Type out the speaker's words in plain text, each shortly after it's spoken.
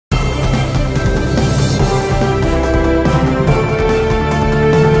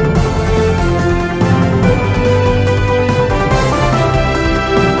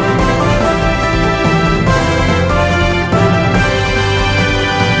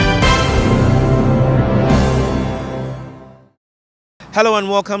Hello and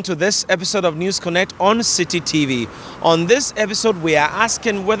welcome to this episode of News Connect on Citi TV. On this episode, we are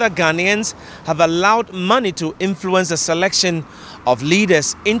asking whether Ghanaians have allowed money to influence the selection of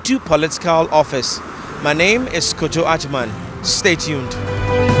leaders into political office. My name is Kojo Ajman. Stay tuned.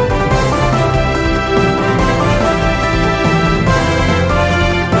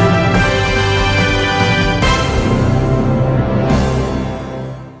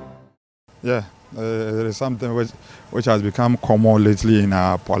 Yeah, it is something which has become common lately in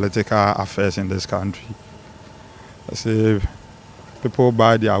our political affairs in this country. I say people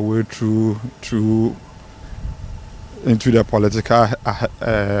buy their way through into the political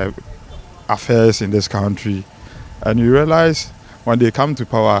affairs in this country, and you realize when they come to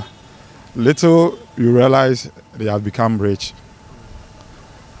power, little you realize they have become rich.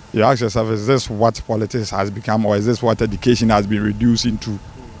 You ask yourself, is this what politics has become, or is this what education has been reduced into?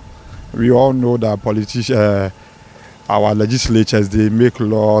 We all know that politicians, our legislatures, they make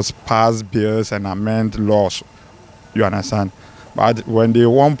laws, pass bills, and amend laws. You understand? But when they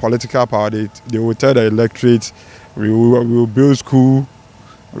want political power, they will tell the electorate, we will build school,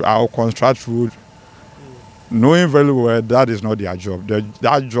 I'll construct road. Knowing very well that is not their job.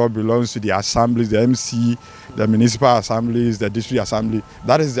 That job belongs to the assemblies, the MC, the municipal assemblies, the district assembly.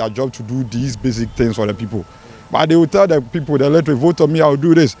 That is their job to do these basic things for the people. But they will tell the people, the electorate, vote on me, I'll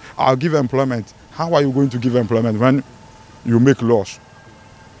do this, I'll give employment. How are you going to give employment when you make laws?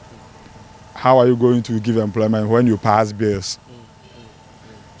 How are you going to give employment when you pass bills?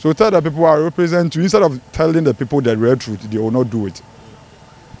 So tell the people I represent you, instead of telling the people the real truth, they will not do it.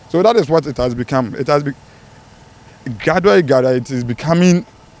 So that is what it has become. It has gradually, it is becoming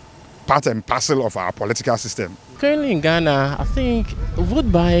part and parcel of our political system. Currently in Ghana, I think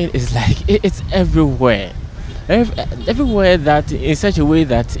vote buying is like, it's everywhere. Everywhere, that in such a way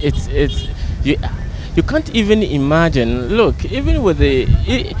that you can't even imagine. Look, even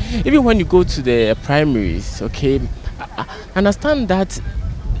when you go to the primaries, okay, I understand that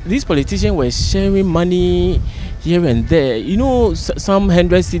these politicians were sharing money here and there. You know, some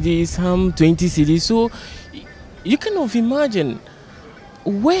 100 cedis, some 20 cedis. So you cannot imagine,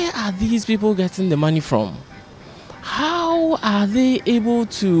 where are these people getting the money from? How are they able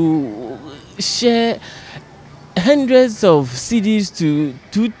to share hundreds of cedis to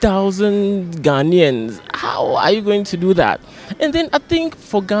 2,000 Ghanaians? How are you going to do that? And then I think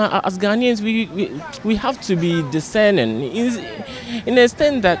for as Ghanaians, we have to be discerning in the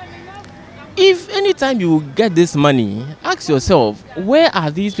extent that if anytime you get this money, ask yourself, where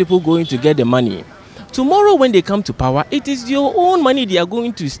are these people going to get the money? Tomorrow when they come to power, it is your own money they are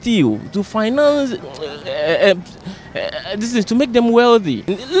going to steal to finance this is to make them wealthy.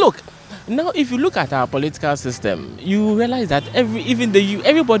 Look, now, if you look at our political system, you realize that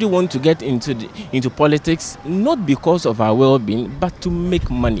everybody wants to get into politics not because of our well-being, but to make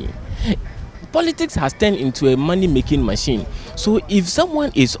money. Politics has turned into a money-making machine. So, if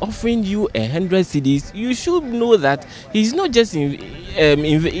someone is offering you 100 cedis, you should know that he's not just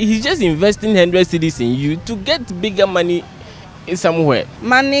he's just investing 100 cedis in you to get bigger money somewhere.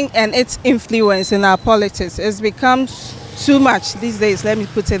 Money and its influence in our politics has become too much these days. Let me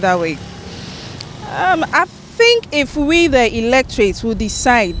put it that way. I think if we, the electorate, will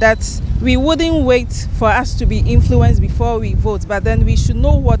decide that we wouldn't wait for us to be influenced before we vote, but then we should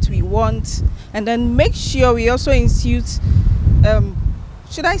know what we want, and then make sure we also institute,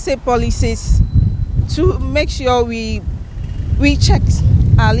 should I say, policies to make sure we check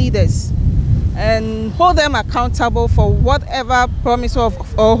our leaders and hold them accountable for whatever promise or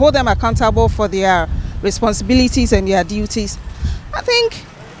hold them accountable for their responsibilities and their duties. I think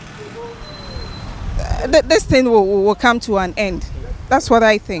this thing will come to an end. That's what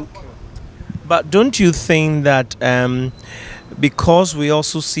I think. But don't you think that because we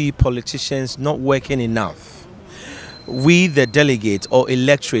also see politicians not working enough, we the delegates or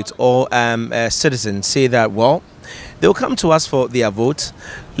electorate or citizens say that, well, they'll come to us for their vote,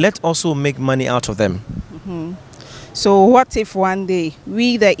 let's also make money out of them. Mm-hmm. So what if one day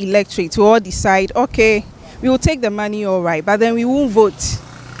we the electorate will all decide, okay, we will take the money, all right, but then we won't vote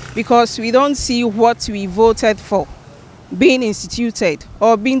because we don't see what we voted for being instituted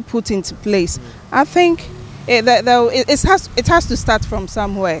or being put into place. I think it has to start from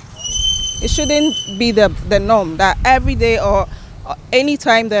somewhere. It shouldn't be the norm that every day or any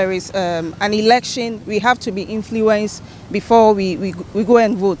time there is an election, we have to be influenced before we go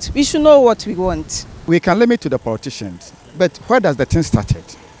and vote. We should know what we want. We can limit to the politicians, but where does the thing started?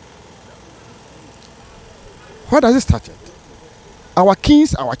 Where does it started? Our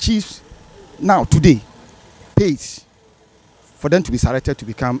kings, our chiefs, now today, pays for them to be selected to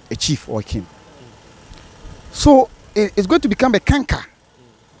become a chief or a king. So it's going to become a canker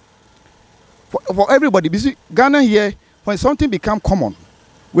for everybody. Because Ghana here, when something becomes common,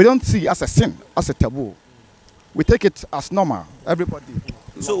 we don't see it as a sin, as a taboo. We take it as normal. Everybody.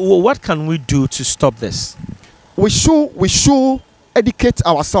 So what can we do to stop this? We should educate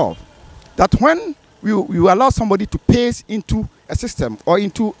ourselves that when you allow somebody to pace into a system or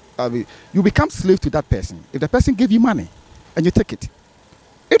into you become slave to that person. If the person gives you money and you take it,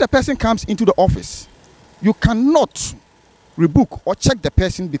 if the person comes into the office, you cannot rebook or check the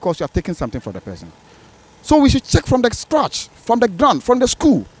person because you have taken something from the person. So we should check from the scratch, from the ground, from the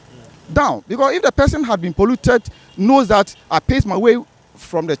school down. Because if the person had been polluted, knows that I pace my way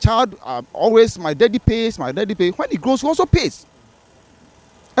from the child, always my daddy pays, my daddy pays. When he grows, he also pays.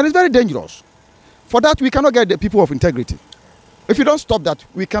 And it's very dangerous. For that, we cannot get the people of integrity. If you don't stop that,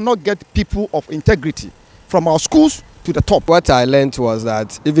 we cannot get people of integrity from our schools to the top. What I learned was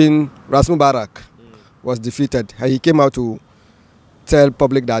that even Ras Mubarak was defeated. He came out to tell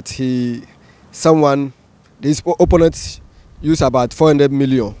public that his opponents used about 400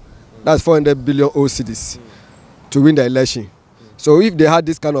 million, that's 400 billion OCDs to win the election. So if they had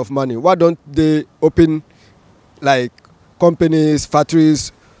this kind of money, why don't they open like companies,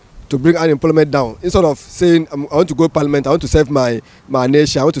 factories to bring unemployment down? Instead of saying, I want to go to parliament, I want to serve my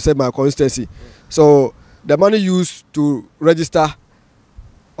nation, I want to serve my constituency. So the money used to register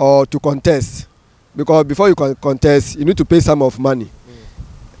or to contest, because before you can contest, you need to pay some of money.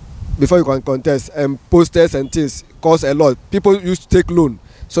 Before you can contest, and posters and things cost a lot. People used to take loan.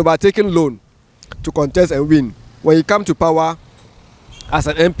 So by taking loan to contest and win, when you come to power as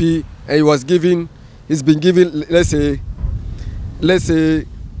an MP and he's been given, let's say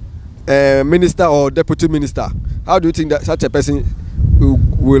minister or deputy minister, how do you think that such a person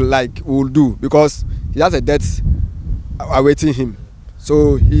will do? Because he has a debt awaiting him.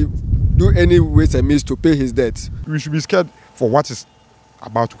 So he do any ways and means to pay his debt. We should be scared for what is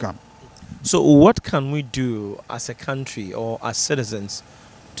about to come. So what can we do as a country or as citizens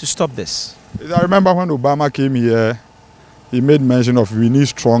to stop this? I remember when Obama came here, he made mention of we need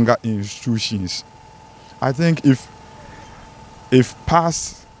stronger institutions. I think if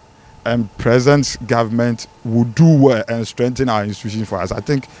past and present government would do well and strengthen our institutions for us, I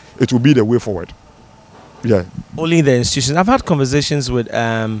think it will be the way forward. Yeah. Only the institutions. I've had conversations with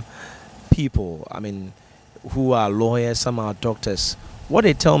people, who are lawyers, some are doctors. What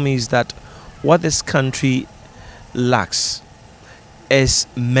they tell me is that what this country lacks is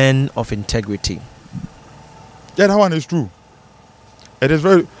men of integrity. Yeah, that one is true. It is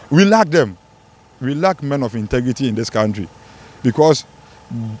we lack them. We lack men of integrity in this country because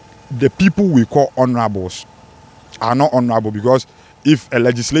the people we call honorables are not honorable, because if a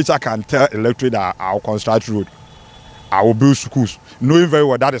legislature can tell electorate that I'll construct road, I will build schools, knowing very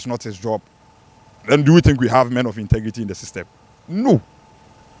well that is not his job, then do we think we have men of integrity in the system? No.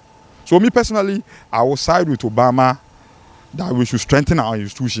 So me personally, I will side with Obama that we should strengthen our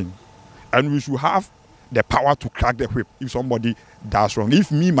institution and we should have the power to crack the whip if somebody does wrong.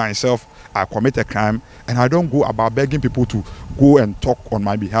 If me, myself, I commit a crime and I don't go about begging people to go and talk on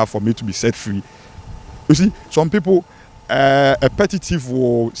my behalf for me to be set free. You see, some people, a petty thief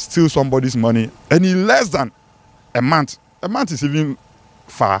will steal somebody's money and in less than a month is even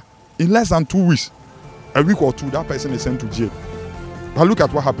far, in less than 2 weeks, a week or two, that person is sent to jail. But look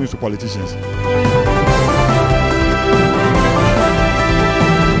at what happens to politicians.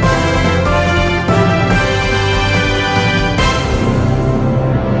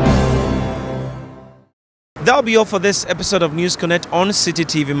 That'll be all for this episode of News Connect on Citi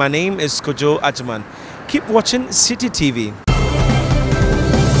TV. My name is Kojo Ajman. Keep watching Citi TV.